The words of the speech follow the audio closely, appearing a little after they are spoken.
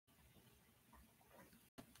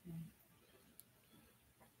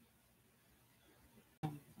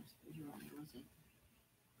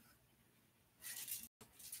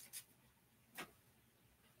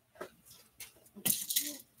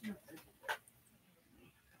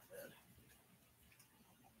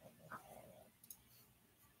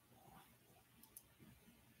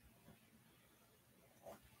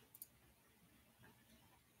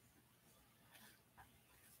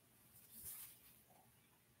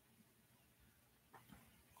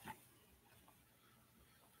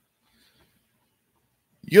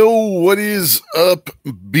Yo, what is up,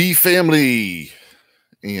 B family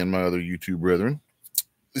and my other YouTube brethren?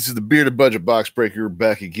 This is the Bearded Budget Box Breaker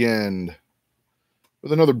back again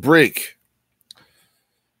with another break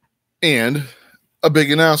and a big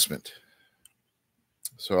announcement.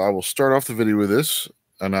 So I will start off the video with this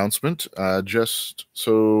announcement just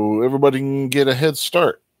so everybody can get a head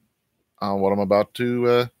start on what I'm about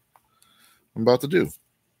to do.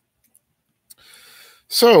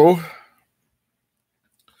 So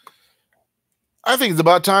I think it's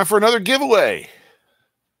about time for another giveaway.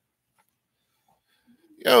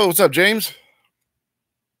 Yo, what's up, James?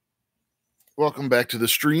 Welcome back to the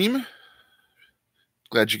stream.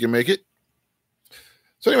 Glad you can make it.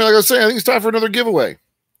 So anyway, like I was saying, I think it's time for another giveaway.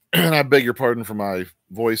 And I beg your pardon for my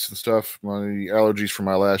voice and stuff. My allergies from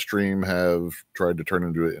my last stream have tried to turn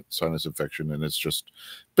into a sinus infection, and it's just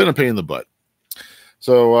been a pain in the butt.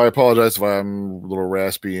 So I apologize if I'm a little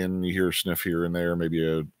raspy and you hear a sniff here and there, maybe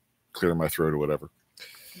a clear my throat or whatever.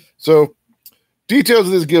 So details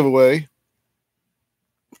of this giveaway.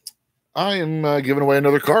 I am giving away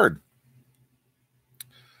another card.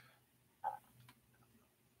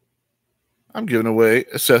 I'm giving away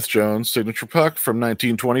a Seth Jones signature puck from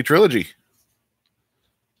 1920 Trilogy.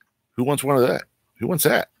 Who wants one of that? Who wants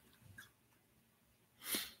that?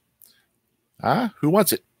 Who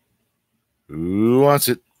wants it? Who wants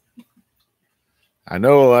it? I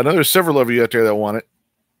know there's several of you out there that want it.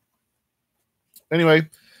 Anyway,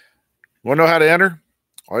 want to know how to enter?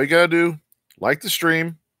 All you got to do, like the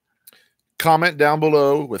stream, comment down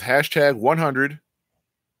below with hashtag 100,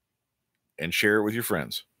 and share it with your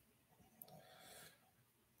friends.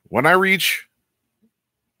 When I reach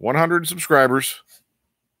 100 subscribers,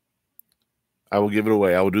 I will give it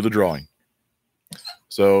away. I will do the drawing.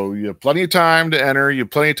 So you have plenty of time to enter. You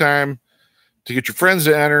have plenty of time to get your friends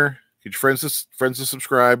to enter, get your friends to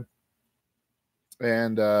subscribe,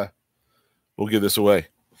 and we'll give this away.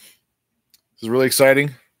 This is really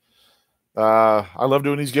exciting. I love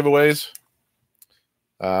doing these giveaways.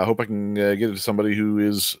 I hope I can get it to somebody who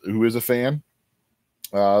is a fan.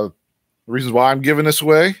 The reasons why I'm giving this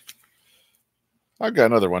away, I've got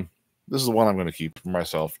another one. This is the one I'm going to keep for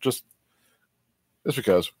myself, just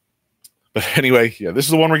because. But anyway, yeah, this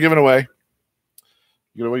is the one we're giving away.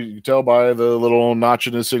 You can tell by the little notch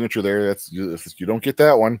in his signature there. If you don't get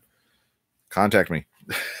that one, contact me.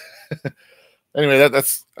 Anyway,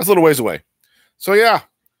 that's a little ways away. So yeah,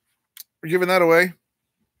 we're giving that away.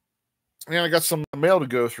 And I got some mail to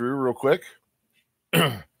go through real quick.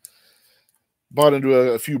 Bought into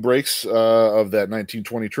a few breaks of that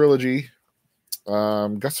 1920 Trilogy.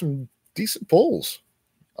 Got some decent pulls.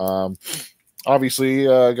 Obviously,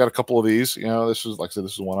 got a couple of these. You know, this is, like I said,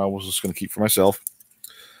 this is one I was just going to keep for myself.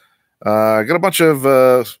 Got a bunch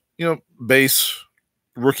of base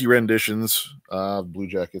rookie renditions, Blue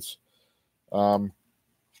Jackets. So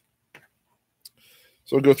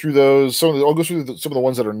I'll go through those. I'll go through some of the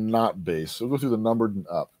ones that are not base. So we'll go through the numbered and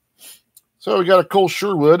up. So we got a Cole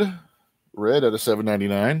Sherwood red at a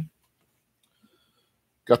 $7.99.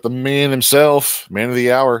 Got the man himself, man of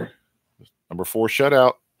the hour, number 4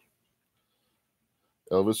 shutout.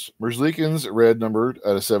 Elvis Merzlikins red numbered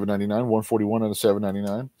at a $7.99, 141 at a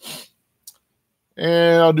 $7.99.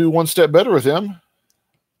 And I'll do one step better with him.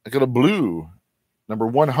 I got a blue number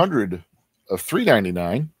 100 of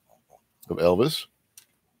 $3.99 of Elvis.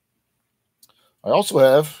 I also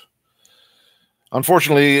have,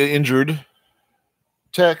 unfortunately, injured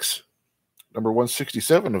Tex, number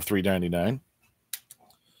 167 of $3.99.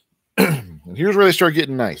 And here's where they start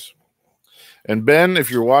getting nice. And Ben,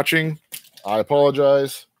 if you're watching, I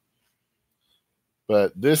apologize,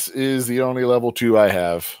 but this is the only level 2 I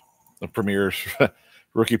have, the Premier,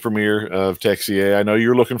 rookie Premier of Texier. I know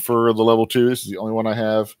you're looking for the level 2. This is the only one I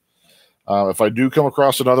have. If I do come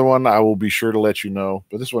across another one, I will be sure to let you know.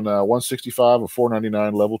 But this one, 165 of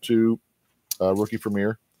 $4.99, level 2, rookie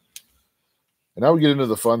Premier. And now we get into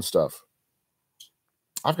the fun stuff.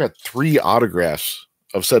 I've got 3 autographs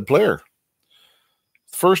of said player.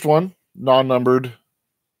 First one, non-numbered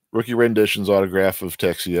rookie renditions autograph of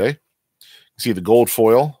Texier. You see the gold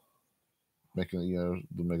foil, make a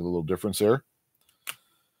little difference there.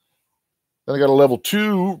 Then I got a level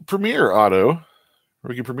 2 Premier auto,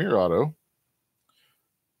 rookie Premier auto,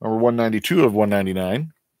 number 192 of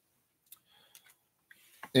 199.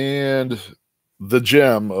 And the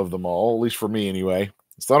gem of them all, at least for me anyway.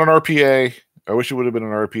 It's not an RPA. I wish it would have been an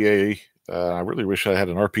RPA. I really wish I had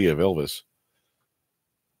an RPA of Elvis.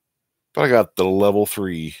 But I got the level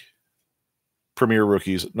 3 Premier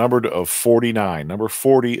rookies, numbered of 49, number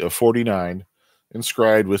 40 of 49,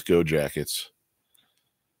 inscribed with Go Jackets.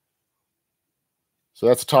 So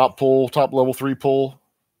that's a top pull, top level 3 pull.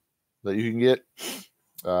 that you can get,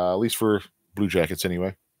 at least for Blue Jackets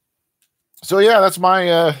anyway. So yeah, that's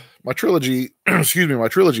my my trilogy. Excuse me, my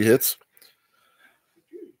trilogy hits.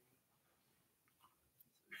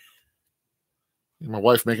 My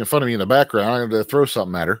wife making fun of me in the background. I had to throw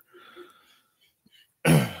something at her.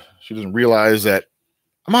 She doesn't realize that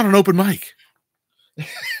I'm on an open mic.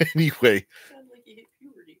 Anyway. Sounds like you hit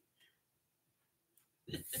puberty.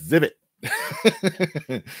 Zip it.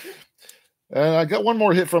 And I got one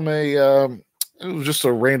more hit from a, it was just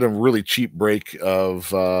a random, really cheap break of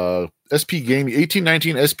SP Game,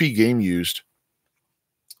 1819 SP Game Used.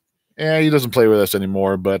 And he doesn't play with us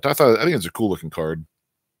anymore, but I think it's a cool looking card.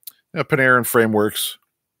 Panarin Frameworks.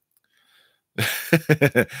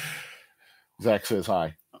 Zach says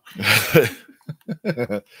hi.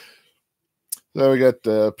 So we got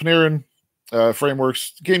Panarin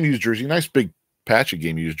Frameworks Game Used jersey. Nice big patch of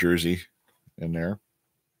Game Used jersey in there.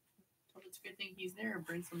 Well, it's a good thing he's there.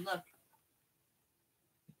 Bring some luck.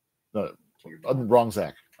 Wrong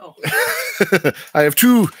Zach. Oh. I have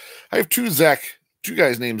two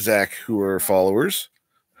guys named Zach who are followers.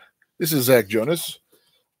 This is Zach Jonas,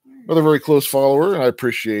 another very close follower, and I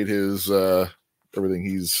appreciate his everything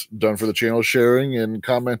he's done for the channel, sharing and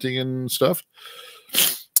commenting and stuff.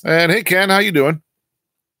 And hey, Ken, how you doing?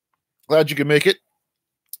 Glad you can make it.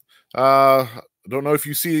 Don't know if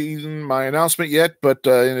you see my announcement yet, but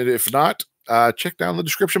if not, check down the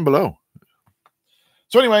description below.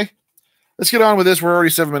 So anyway, let's get on with this. We're already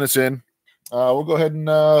 7 minutes in. We'll go ahead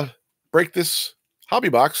and break this hobby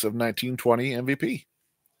box of 1920 MVP.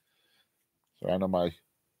 So I know my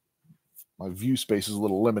view space is a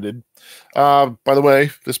little limited. By the way,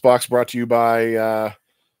 this box brought to you by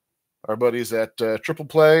our buddies at Triple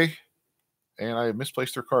Play, and I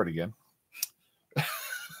misplaced their card again.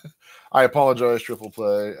 I apologize, Triple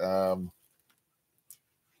Play.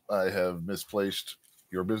 I have misplaced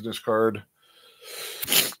your business card.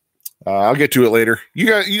 I'll get to it later. You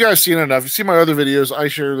guys seen enough. You see my other videos. I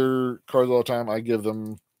share their cards all the time. I give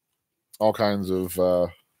them all kinds of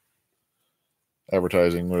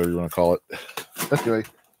advertising, whatever you want to call it. Anyway.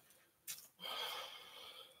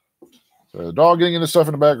 So the dog getting into stuff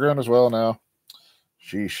in the background as well now.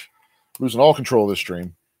 Sheesh. Losing all control of this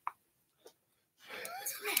stream.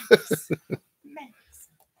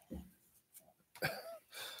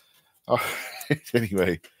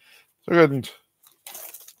 Anyway, so go ahead and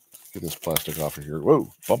get this plastic off of here. Whoa,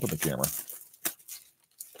 bumping the camera.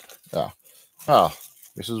 Yeah. Oh,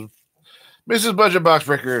 Mrs. Budget Box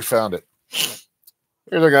Breaker has found it.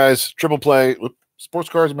 Here's our guys. Triple Play. Sports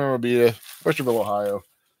Cards and Memorabilia, Westerville, Ohio.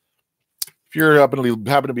 If you're happen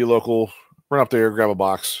to be local, run up there, grab a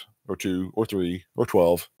box or 2 or 3 or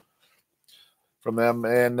 12 from them,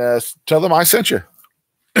 and tell them I sent you.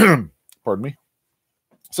 Pardon me.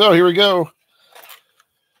 So here we go.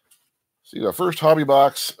 See the first hobby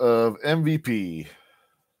box of MVP.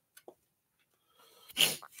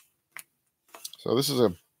 So this is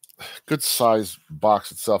a good size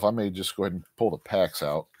box itself. I may just go ahead and pull the packs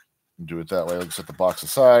out and do it that way. Let's set the box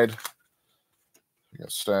aside. We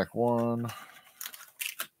got stack 1,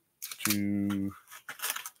 2,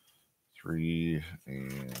 3,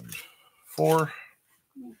 and 4.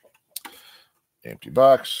 Empty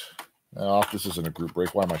box. Oh, this isn't a group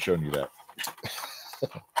break. Why am I showing you that?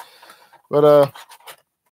 But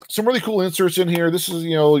some really cool inserts in here. This is,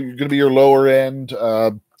 you're going to be your lower end,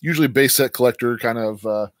 usually base set collector kind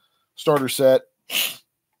of starter set.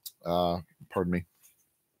 Pardon me.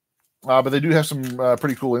 But they do have some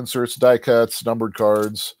pretty cool inserts, die cuts, numbered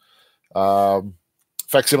cards,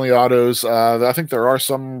 facsimile autos. I think there are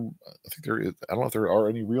some. I don't know if there are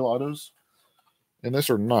any real autos in this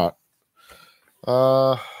or not.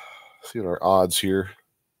 See what our odds here.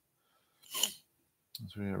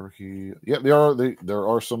 Rookie. Yeah, there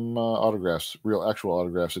are some autographs, actual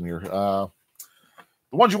autographs in here. The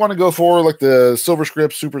ones you want to go for, like the silver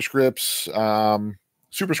scripts, super scripts.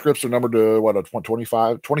 Super scripts are numbered to what,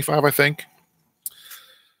 25, I think.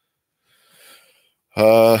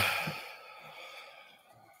 Yeah.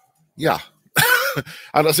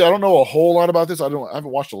 I don't know a whole lot about this. I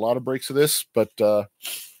haven't watched a lot of breaks of this, but so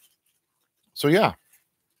yeah.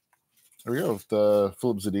 There we go. The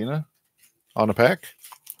Philip Zadina on a pack.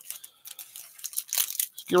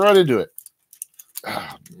 Let's get right into it.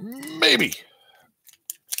 Maybe.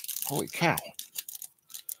 Holy cow.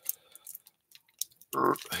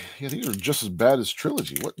 Yeah, these are just as bad as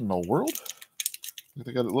Trilogy. What in the world?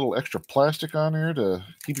 They got a little extra plastic on here to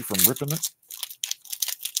keep you from ripping it.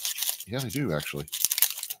 Yeah, they do, actually.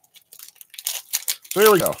 So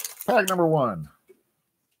here we go. Pack number 1.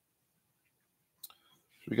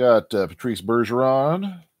 We got Patrice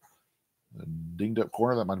Bergeron, A dinged up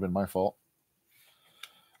corner. That might have been my fault.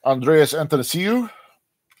 Andreas Anthonisiou.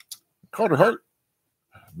 Carter Hart.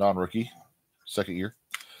 Non-rookie. Second year.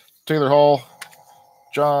 Taylor Hall.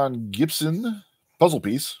 John Gibson. Puzzle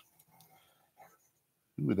piece.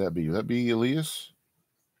 Who would that be? Would that be Elias?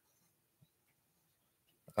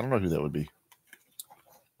 I don't know who that would be.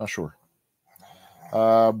 Not sure.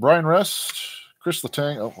 Brian Rest. Chris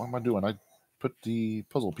Letang. Oh, what am I doing? I put the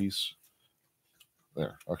puzzle piece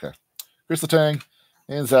there. Okay. Chris Letang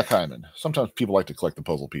and Zach Hyman. Sometimes people like to collect the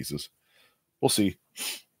puzzle pieces. We'll see.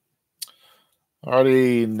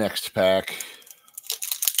 Alrighty, next pack.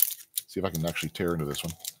 See if I can actually tear into this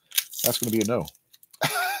one. That's going to be a no.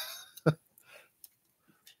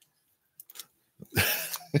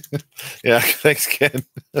 Yeah, thanks, Ken.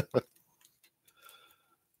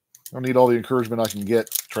 I need all the encouragement I can get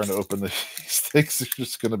trying to open these things. It's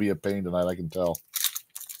just going to be a pain tonight, I can tell.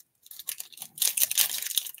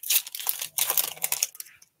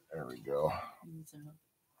 There we go. I'm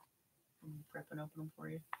prepping open them for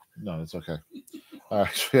you. No, that's okay. All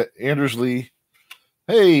right, so we got Anders Lee.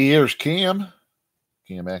 Hey, here's Cam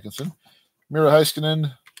Atkinson, Mira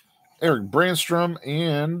Heiskanen, Eric Brandstrom,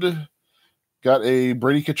 and got a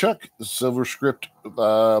Brady Tkachuk Silver Script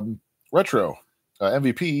Retro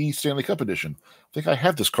MVP Stanley Cup Edition. I think I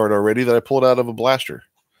have this card already that I pulled out of a blaster.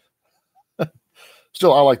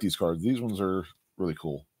 Still, I like these cards. These ones are really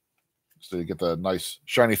cool. So you get the nice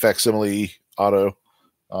shiny facsimile auto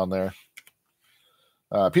on there.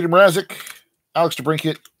 Peter Mrazek, Alex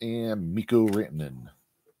DeBrincat, and Mikko Rantanen.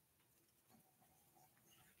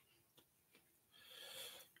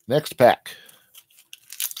 Next pack.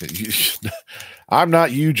 I'm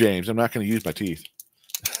not you, James. I'm not going to use my teeth.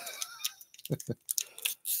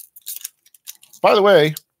 By the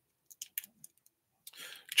way,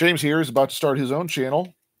 James here is about to start his own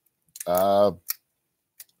channel. I'm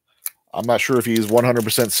not sure if he's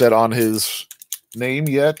 100% set on his name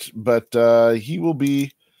yet, but he will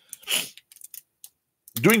be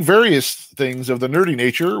doing various things of the nerdy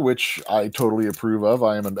nature, which I totally approve of.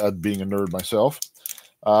 I am being a nerd myself.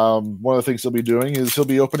 One of the things he'll be doing is he'll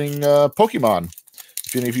be opening Pokemon.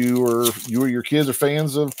 If any of you or your kids are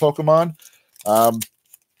fans of Pokemon,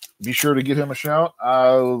 be sure to give him a shout.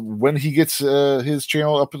 When he gets his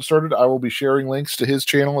channel up and started, I will be sharing links to his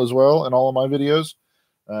channel as well in all of my videos,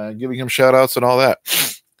 giving him shout outs and all that.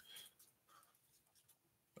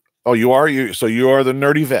 Oh, you are? So you are the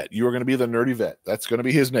Nerdy Vet. You are going to be the Nerdy Vet. That's going to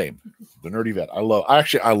be his name, the Nerdy Vet. I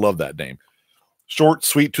love that name. Short,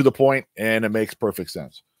 sweet, to the point, and it makes perfect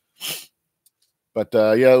sense. But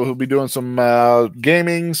yeah, we'll be doing some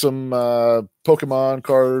gaming, some Pokemon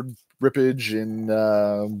card rippage, and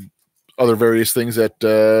other various things that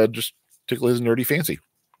just tickle his nerdy fancy.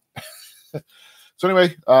 So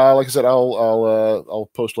anyway, like I said,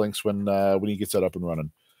 I'll post links when he gets that up and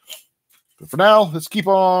running. But for now, let's keep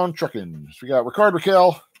on trucking. So we got Rickard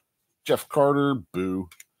Rakell, Jeff Carter, boo.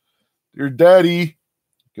 Your daddy,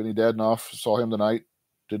 getting Dadnoff. Saw him tonight.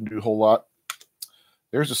 Didn't do a whole lot.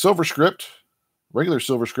 There's a silver script, regular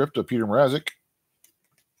silver script of Peter Mrazek.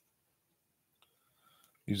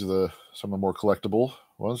 These are some of the more collectible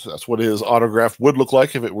ones. That's what his autograph would look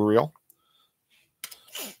like if it were real.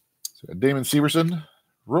 So Damon Severson,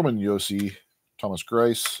 Roman Josi, Thomas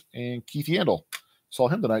Greiss, and Keith Yandel. Saw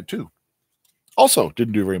him tonight too. Also,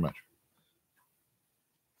 didn't do very much.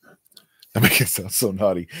 That makes it sound so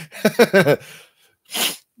naughty.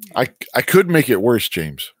 I could make it worse,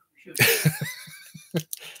 James.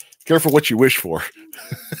 Careful what you wish for.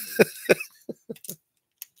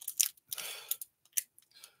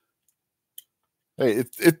 Hey,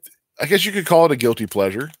 I guess you could call it a guilty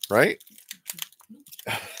pleasure, right?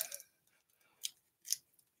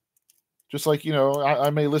 Just like, I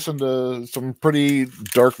may listen to some pretty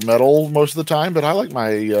dark metal most of the time, but I like my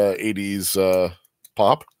 80s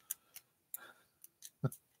pop.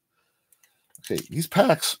 Okay, these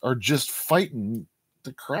packs are just fighting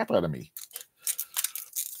the crap out of me.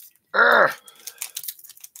 Urgh.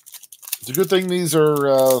 It's a good thing these are...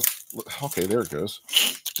 okay, there it goes.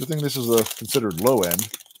 Good thing this is a considered low end.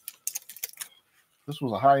 If this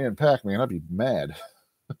was a high-end pack, man, I'd be mad.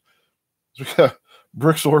 So we got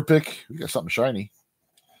Brooks Orpik. We got something shiny.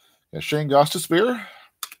 Got Shane Gostisbehere.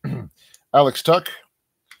 Alex Tuck.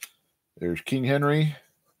 There's King Henry.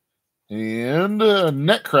 And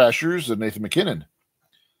Net Crashers of Nathan McKinnon.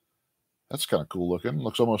 That's kind of cool looking.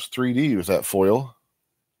 Looks almost 3D with that foil.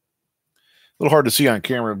 A little hard to see on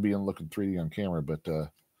camera, looking 3D on camera, but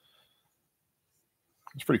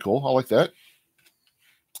it's pretty cool. I like that.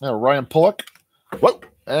 Now, Ryan Pulock. Whoa!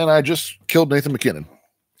 And I just killed Nathan McKinnon.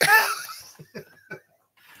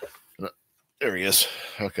 There he is.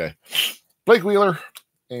 Okay. Blake Wheeler,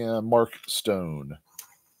 and Mark Stone.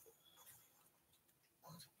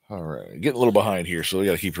 All right, getting a little behind here, so we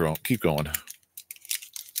got to keep going.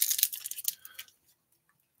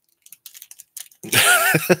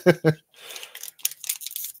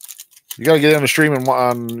 You got to get on the stream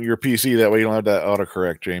on your PC. That way you don't have that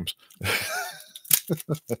autocorrect, James.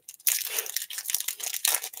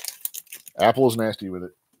 Apple is nasty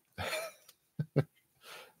with it.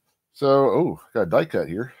 So, got a die cut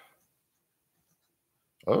here.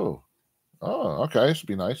 Oh, okay. This would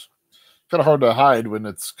be nice. Kind of hard to hide when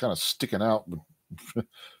it's kind of sticking out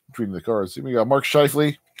between the cards. We got Mark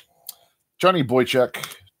Scheifele, Johnny Boychuk,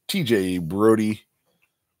 TJ Brody,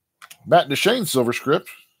 Matt Duchene silver script,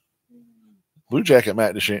 Blue Jacket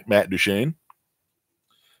Matt Duchene,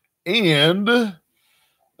 and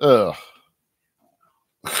oh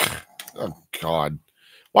God,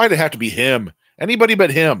 why'd it have to be him? Anybody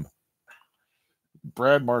but him.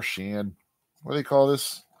 Brad Marchand. What do they call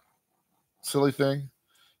this silly thing?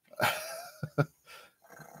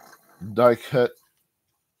 Die cut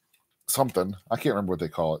something. I can't remember what they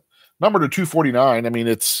call it. Numbered to 249. I mean,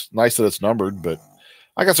 it's nice that it's numbered, but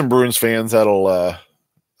I got some Bruins fans that'll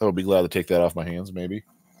be glad to take that off my hands, maybe.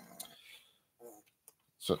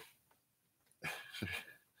 So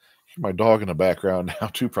my dog in the background now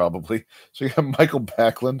too, probably. So you have Michael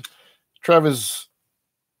Backlund, Travis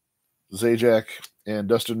Zajac, and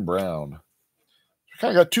Dustin Brown.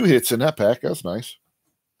 Kind of got 2 hits in that pack. That's nice.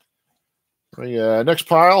 The next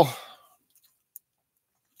pile.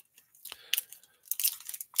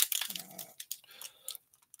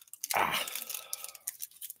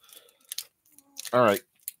 All right.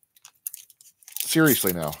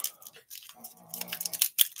 Seriously now.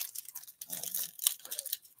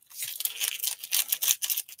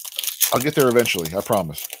 I'll get there eventually. I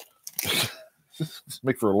promise. Let's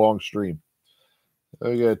make for a long stream.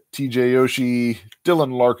 I got TJ Oshie,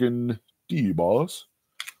 Dylan Larkin, D-Boss,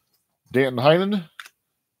 Danton Heinen,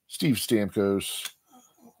 Steve Stamkos,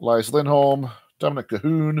 Elias Lindholm, Dominic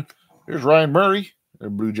Cahoon. Here's Ryan Murray,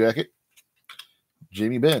 and Blue Jacket.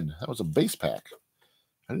 Jamie Benn. That was a base pack.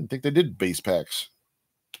 I didn't think they did base packs.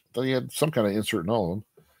 I thought you had some kind of insert in all of them.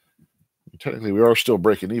 Technically, we are still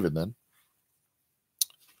breaking even then.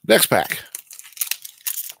 Next pack.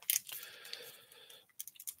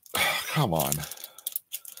 Come on.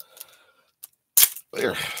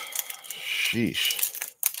 There. Sheesh.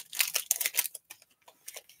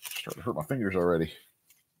 Starting to hurt my fingers already.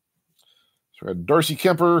 So I had Darcy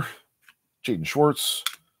Kemper, Jaden Schwartz,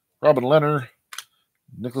 Robin Leonard,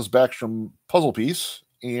 Nicholas Backstrom puzzle piece,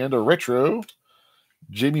 and a retro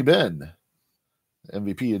Jamie Benn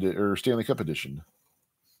MVP or Stanley Cup edition.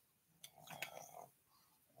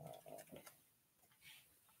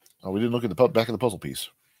 Oh, we didn't look at the back of the puzzle piece.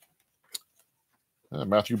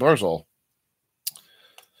 Matthew Barzal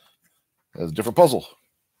has a different puzzle. So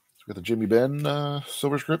we got the Jamie Benn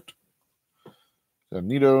silver script.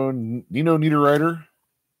 Nino Niederreiter.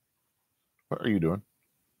 What are you doing?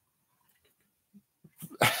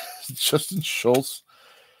 Justin Schultz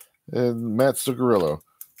and Matt Zuccarello.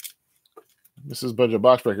 This is Budget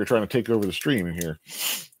Boxbreaker trying to take over the stream in here.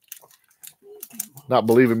 Not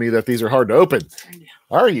believing me that these are hard to open.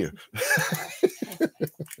 Are you?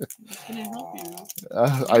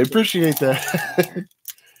 I appreciate that.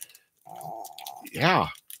 Yeah.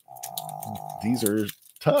 These are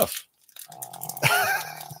tough.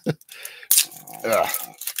 I'm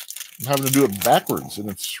having to do it backwards, and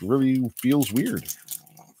it's really feels weird.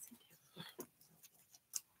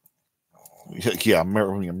 Yeah,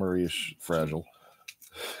 Murray is fragile.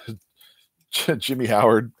 Jimmy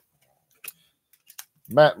Howard,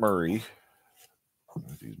 Matt Murray.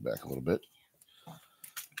 He's back a little bit.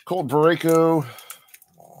 Colt Parayko,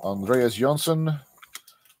 Andreas Jonsson,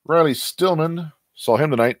 Riley Stillman. Saw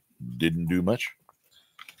him tonight. Didn't do much.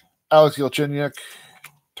 Alex Galchenyuk,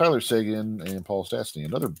 Tyler Seguin, and Paul Stastny.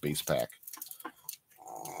 Another base pack.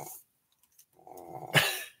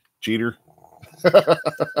 Cheater.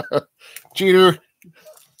 Cheater.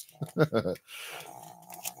 Gotta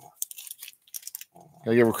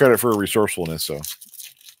give her credit for her resourcefulness, so.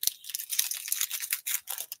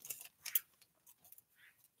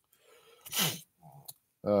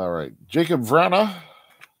 All right. Jacob Vrana,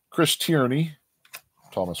 Chris Tierney,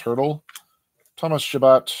 Thomas Hurdle, Thomas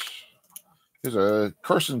Shabbat. Here's a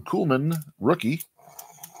Carson Kuhlman rookie.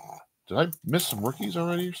 Did I miss some rookies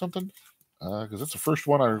already or something? Because that's the first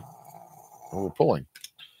one we're pulling.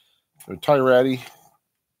 So Ty Ratty,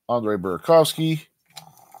 Andre Burakovsky,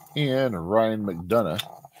 and Ryan McDonough.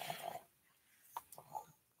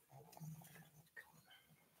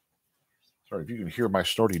 Sorry if you can hear my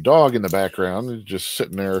snorty dog in the background. He's just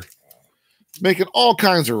sitting there making all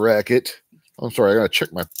kinds of racket. I'm sorry, I gotta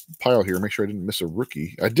check my pile here, make sure I didn't miss a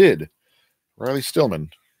rookie. I did. Riley Stillman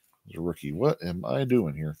is a rookie. What am I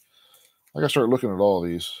doing here? I gotta start looking at all of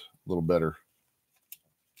these a little better.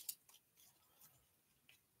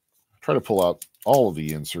 Try to pull out all of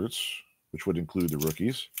the inserts, which would include the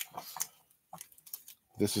rookies.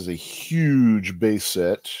 This is a huge base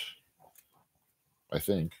set, I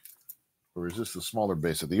think. Or is this the smaller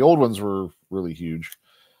base set? The old ones were really huge.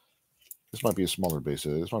 This might be a smaller base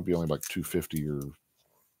set. This might be only like 250 or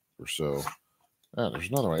so. Ah, there's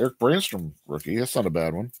another one. Eric Brandstrom rookie. That's not a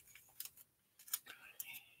bad one.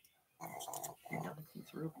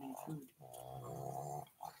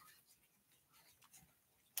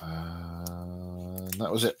 That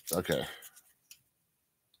was it. Okay.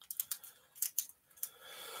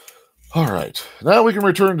 All right. Now we can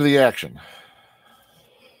return to the action.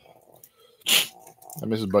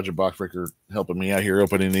 And Mrs. Budget Boxbreaker helping me out here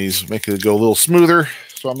opening these, making it go a little smoother,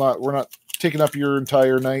 so we're not taking up your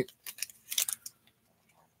entire night.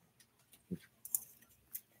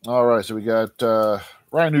 All right, so we got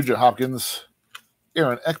Ryan Nugent Hopkins,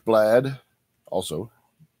 Aaron Ekblad, also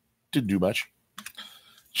didn't do much.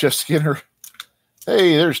 Jeff Skinner.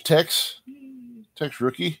 Hey, there's Tex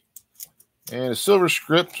rookie, and a silver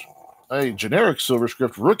script, a generic silver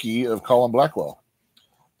script rookie of Colin Blackwell.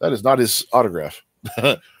 That is not his autograph.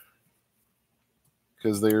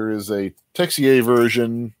 Because there is a Texier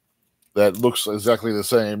version that looks exactly the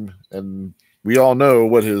same, and we all know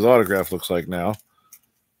what his autograph looks like now.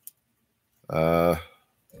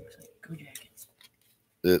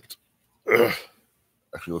 It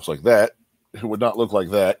actually looks like that. It would not look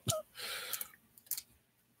like that.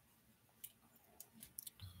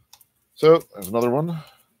 So there's another one.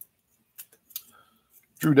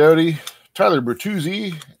 Drew Doughty, Tyler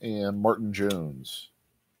Bertuzzi, and Martin Jones.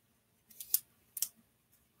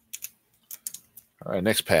 All right,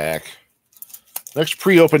 next pack. Next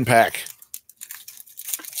pre-open pack.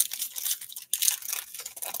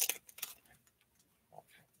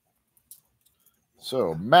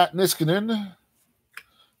 So, Matt Niskanen,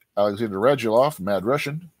 Alexander Radulov, Mad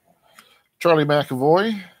Russian, Charlie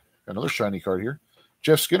McAvoy, another shiny card here.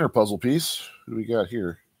 Jeff Skinner puzzle piece. Who do we got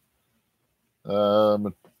here?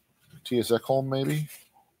 Matthias Ekholm, maybe?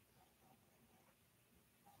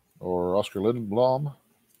 Or Oscar Lindblom?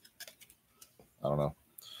 I don't know.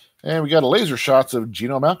 And we got a laser shots of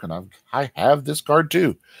Geno Malkin. I have this card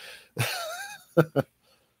too.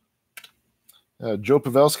 Joe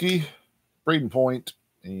Pavelski, Braden Point,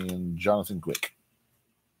 and Jonathan Quick.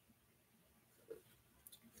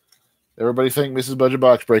 Everybody thank Mrs. Budget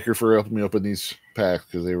Boxbreaker for helping me open these packs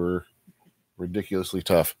because they were ridiculously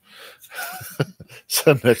tough.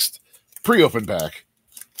 So next, pre-open pack.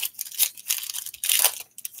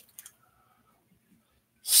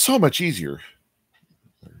 So much easier.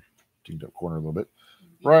 Teamed up corner a little bit.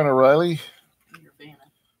 Ryan O'Reilly,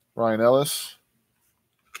 Ryan Ellis,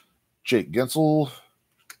 Jake Gensel,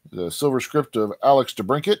 the silver script of Alex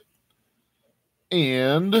DeBrincat,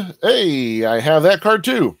 and hey, I have that card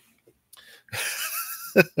too.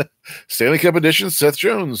 Stanley Cup edition, Seth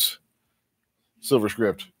Jones, silver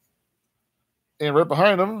script. And right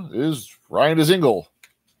behind him is Ryan Dzingel,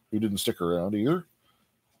 who didn't stick around either,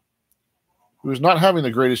 who's not having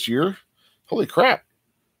the greatest year. Holy crap.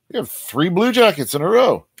 We have 3 Blue Jackets in a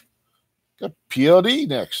row. Got PLD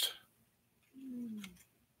next.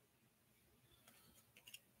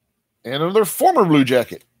 And another former Blue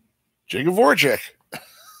Jacket, Jacob Voracek.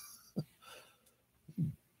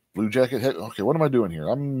 Blue Jacket head. Okay, what am I doing here?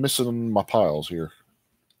 I'm missing my piles here.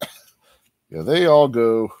 Yeah, they all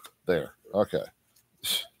go there. Okay.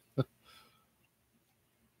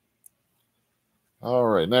 All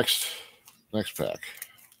right, next pack.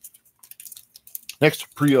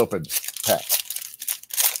 Next pre-opened pack.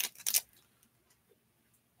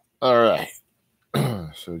 All right.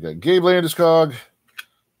 So we got Gabe Landeskog,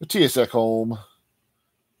 Matthias Ekholm,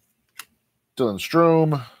 Dylan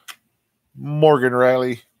Strome, Morgan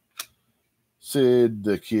Riley, Sid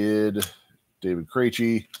the Kid, David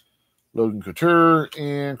Krejci, Logan Couture,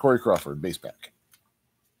 and Corey Crawford, base pack.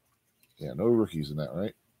 Yeah, no rookies in that,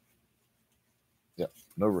 right? Yep,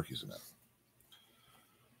 no rookies in that.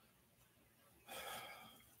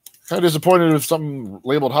 Kind of disappointed with something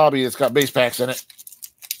labeled hobby that's got base packs in it.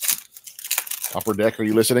 Upper Deck, are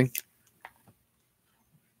you listening?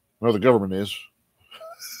 No, the government is.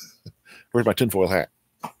 Where's my tinfoil hat?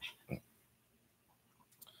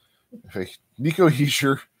 Okay. Nico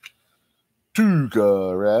Hischier,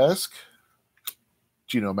 Tuukka Rask,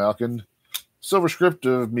 Geno Malkin, silver script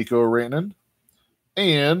of Mikko Rantanen,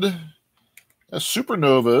 and a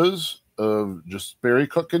supernovas of just Barry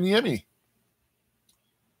Kotkaniemi.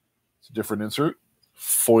 different insert.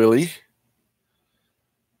 Foily.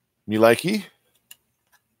 Miliki.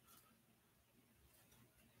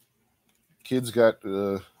 Kid's got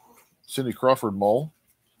Cindy Crawford mole.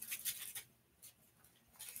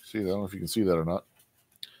 See that? I don't know if you can see that or not.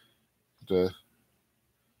 But,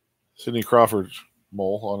 Sidney Crawford's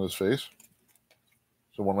mole on his face.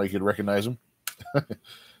 So one way you could recognize him.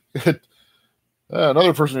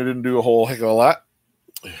 Another person who didn't do a whole heck of a lot.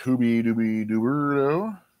 Hoobie Doobie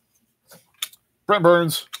Dooberdo. Brent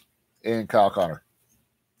Burns and Kyle Connor.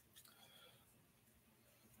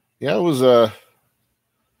 Yeah, it was a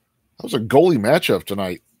goalie matchup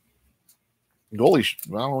tonight. Goalie,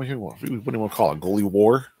 I don't know what do you want to call it? Goalie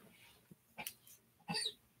war?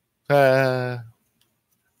 A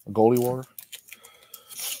goalie war?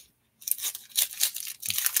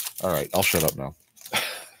 All right, I'll shut up now.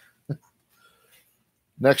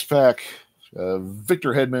 Next pack,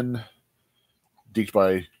 Victor Hedman, deked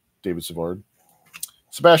by David Savard.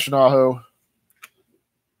 Sebastian Aho.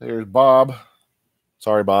 There's Bob.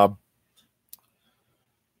 Sorry, Bob.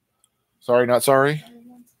 Sorry, not sorry,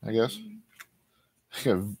 I guess.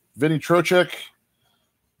 Vinny Trocheck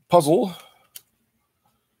puzzle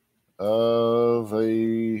of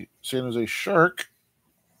a San Jose Shark.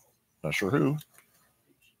 Not sure who.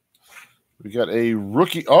 We got a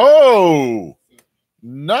rookie. Oh,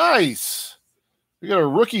 nice. We got a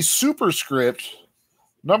rookie superscript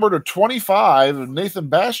number /25 of Nathan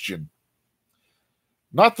Bastian.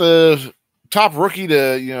 Not the top rookie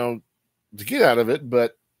to get out of it,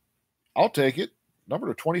 but I'll take it.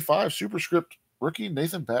 Number /25 superscript rookie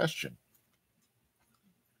Nathan Bastian.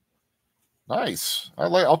 Nice.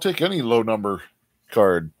 I'll take any low number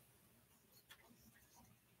card.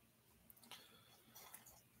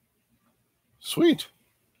 Sweet.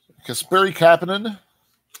 Kasperi Kapanen,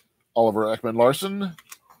 Oliver Ekman-Larsson,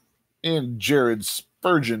 and Jared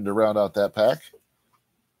Spurgeon to round out that pack.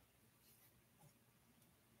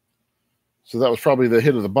 So that was probably the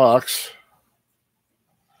hit of the box.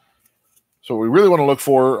 So what we really want to look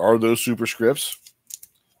for are those superscripts.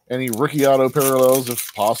 Any rookie auto parallels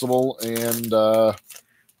if possible. And the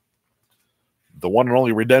one and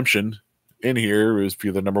only redemption in here is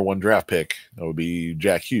for the number 1 draft pick. That would be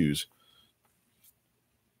Jack Hughes.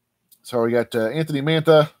 So we got Anthony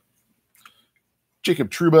Mantha, Jacob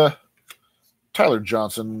Trouba, Tyler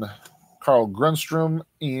Johnson, Carl Grunstrom,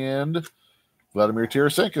 and Vladimir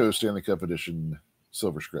Tarasenko Stanley Cup Edition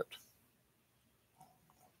Silver Script.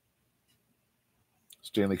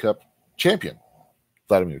 Stanley Cup champion,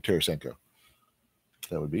 Vladimir Tarasenko.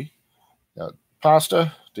 That would be. Got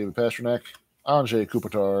Pasta, David Pastrnak, Anze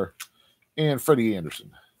Kopitar, and Freddie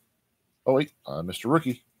Anderson. Oh, wait, Mr.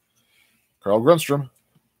 Rookie, Carl Grunstrom.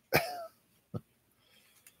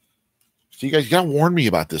 So you guys got to warn me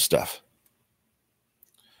about this stuff.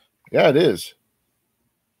 Yeah, it is.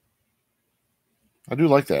 I do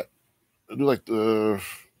like that. I do like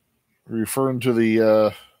referring to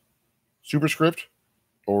the superscript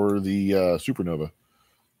or the supernova.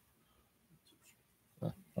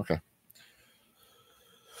 Okay.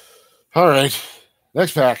 All right.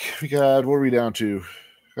 Next pack. We got, what are we down to?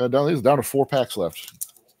 Down to 4 packs left.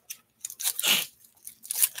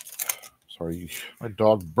 Sorry, my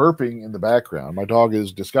dog burping in the background. My dog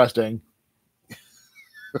is disgusting.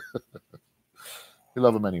 We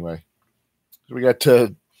love him anyway. So we got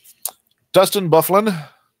Dustin Byfuglien,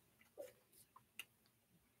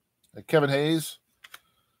 Kevin Hayes,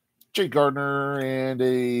 Jake Gardner, and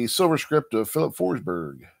a silver script of Philip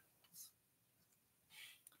Forsberg.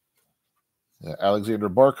 Alexander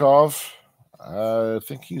Barkov. I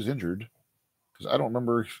think he's injured because I don't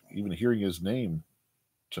remember even hearing his name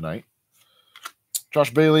tonight.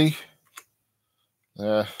 Josh Bailey,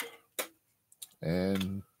 and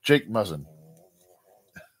Jake Muzzin.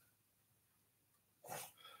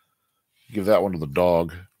 Give that one to the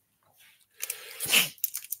dog.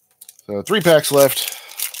 So 3 packs left.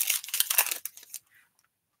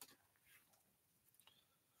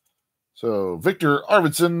 So Victor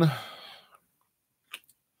Arvidsson,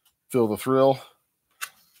 Phil the Thrill,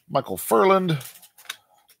 Michael Furland,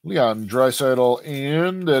 Leon Draisaitl,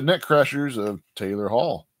 and Net Crashers of Taylor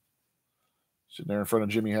Hall. Sitting there in front of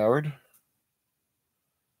Jimmy Howard.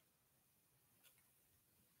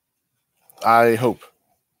 I hope.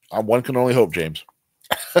 One can only hope, James.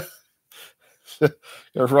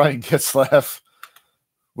 Ryan Getzlaf,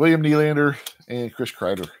 William Nylander, and Chris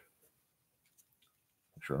Kreider.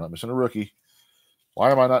 Make sure I'm not missing a rookie. Why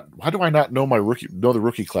do I not know the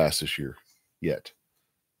rookie class this year yet?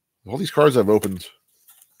 All these cards I've opened.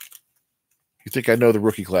 You think I know the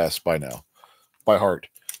rookie class by now? By heart.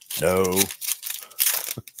 No.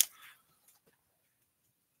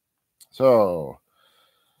 So,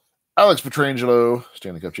 Alex Pietrangelo,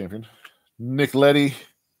 Stanley Cup champion. Nick Leddy,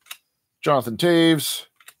 Jonathan Taves,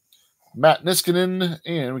 Matt Niskanen,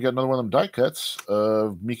 and we got another one of them die cuts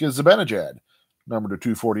of Mika Zibanejad, number to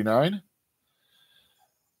 249.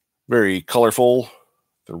 Very colorful.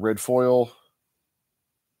 The red foil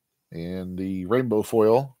and the rainbow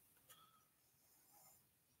foil.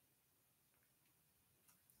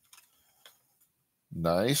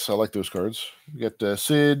 Nice. I like those cards. We got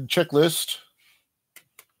Sid Checklist,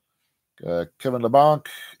 Kevin LeBlanc,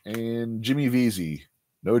 and Jimmy Vesey.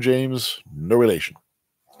 No James, no relation.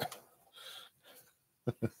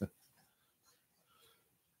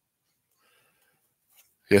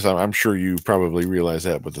 Yes, I'm sure you probably realize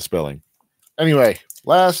that with the spelling. Anyway,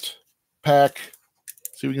 last pack.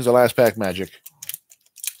 See if we can get the last pack magic.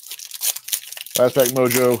 Last pack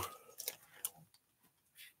mojo.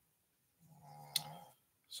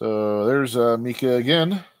 So there's Mika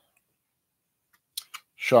again.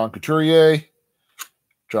 Sean Couturier.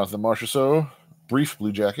 Jonathan Marchessault. Brief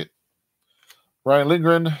Blue Jacket. Ryan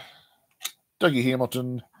Lindgren. Dougie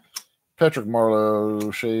Hamilton. Patrick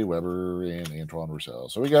Marleau. Shea Weber. And Antoine Roussel.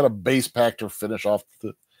 So we got a base pack to finish off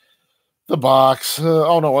the box.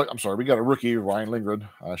 Oh, no, I'm sorry. We got a rookie, Ryan Lindgren.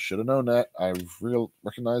 I should have known that. I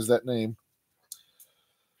recognized that name.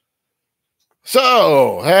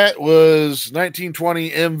 So that was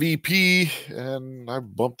 1920 MVP, and I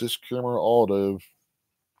bumped this camera all to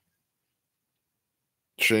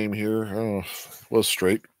shame here. Oh, was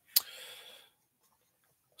straight.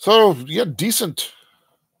 So you got decent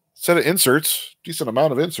set of inserts, decent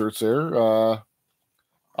amount of inserts there.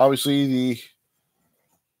 Obviously, the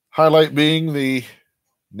highlight being the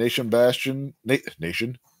Nathan Bastian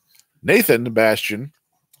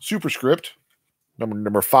superscript.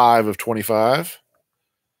 Number 5 of 25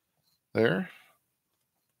 there.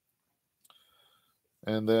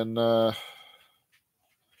 And then,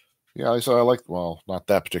 yeah, I like, well, not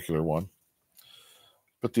that particular one.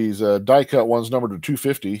 But these die cut ones numbered to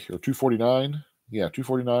 250 or 249. Yeah,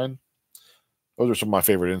 249. Those are some of my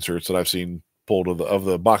favorite inserts that I've seen pulled of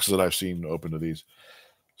the boxes that I've seen open to these.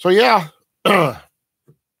 So, yeah,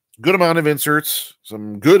 good amount of inserts,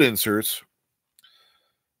 some good inserts.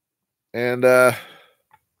 And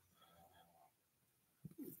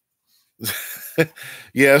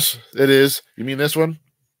yes, it is. You mean this one?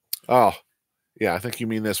 Oh, yeah, I think you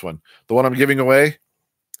mean this one. The one I'm giving away?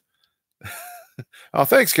 Oh,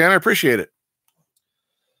 thanks, Ken. I appreciate it.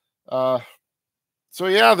 So,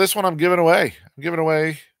 yeah, this one I'm giving away. I'm giving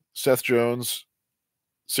away Seth Jones'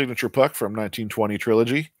 signature puck from 1920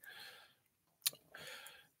 Trilogy.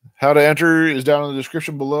 How to enter is down in the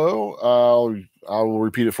description below. I will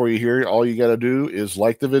repeat it for you here. All you got to do is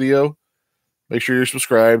like the video, make sure you're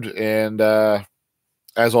subscribed, and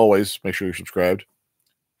as always, make sure you're subscribed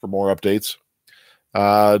for more updates.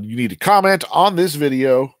 You need to comment on this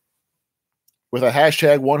video with a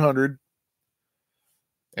hashtag 100,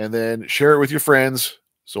 and then share it with your friends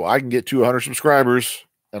so I can get to 100 subscribers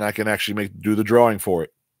and I can actually do the drawing for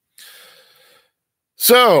it.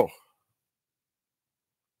 So,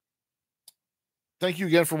 thank you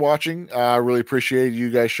again for watching. I really appreciate you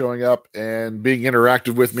guys showing up and being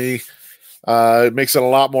interactive with me. It makes it a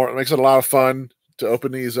lot of fun to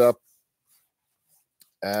open these up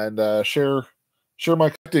and share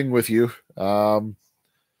my collecting with you.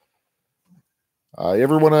 You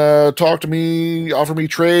ever want to talk to me, offer me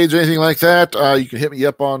trades, anything like that, you can hit me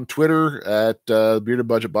up on Twitter at Bearded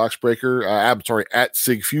Budget Box Breaker. I'm sorry, at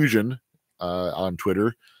Sig Fusion on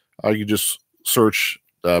Twitter. You can just search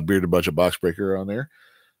Bearded Budget Box Breaker on there.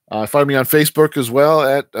 Find me on Facebook as well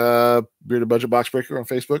at Bearded Budget Box Breaker on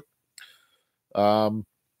Facebook.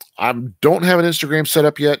 I don't have an Instagram set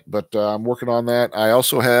up yet, but I'm working on that. I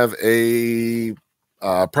also have a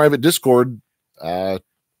private Discord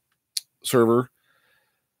server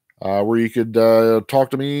where you could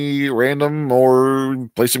talk to me random or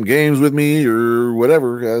play some games with me or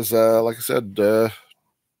whatever. As like I said,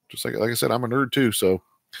 just like I said, I'm a nerd too, so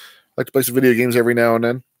I like to play some video games every now and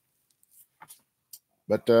then.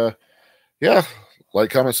 But yeah,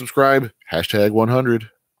 like, comment, subscribe, hashtag 100.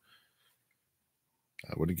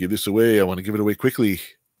 I want to give this away. I want to give it away quickly.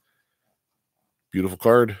 Beautiful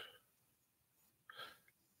card.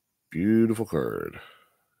 Beautiful card.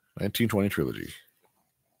 1920 Trilogy.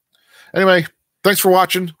 Anyway, thanks for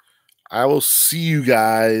watching. I will see you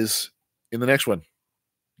guys in the next one.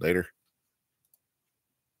 Later.